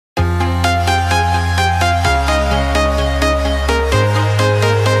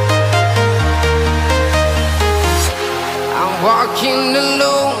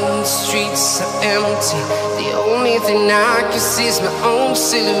empty. The only thing I can see is my own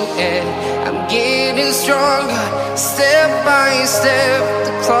silhouette. I'm getting stronger, step by step.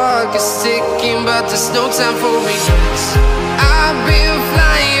 The clock is ticking, but there's no time for regrets. I've been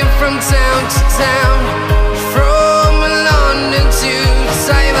flying from town to town, from London to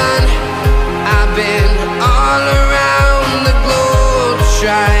Taiwan. I've been all around the globe,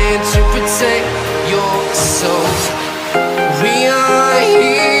 trying to protect your soul. We are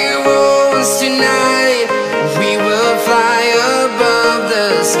heroes tonight. We will fly above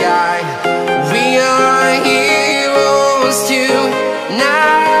the sky. We are heroes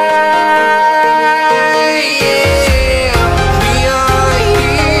tonight.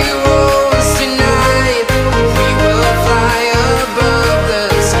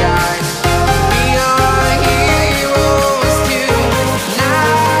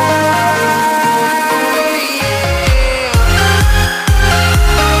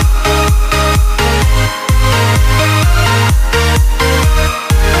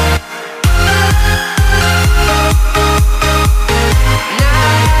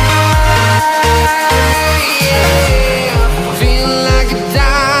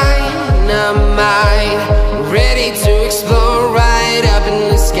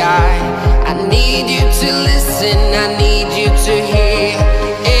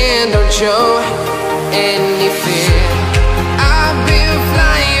 Show any fear. I've been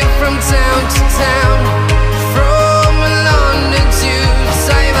flying from town to town, from London to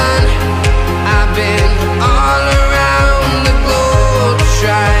Taiwan. I've been all around the globe,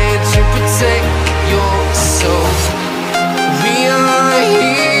 trying to protect your soul. We are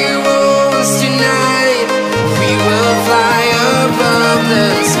heroes tonight. We will fly above the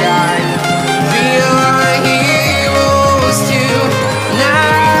sky. We are heroes tonight.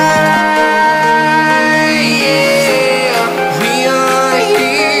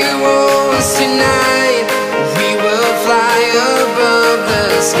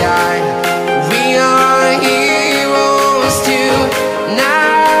 Sky. We are heroes tonight.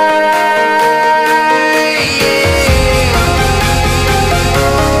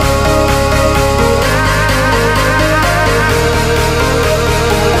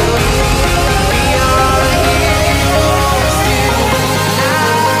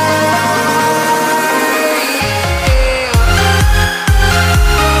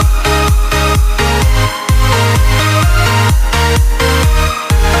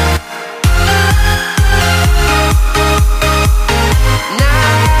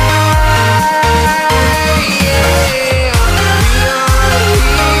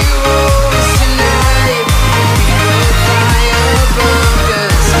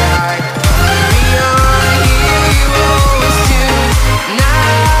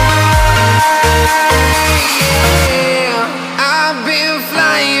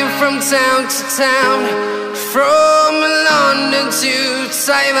 Town to town, from London to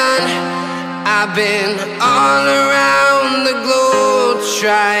Taiwan. I've been all around the globe,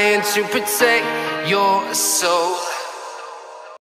 trying to protect your soul.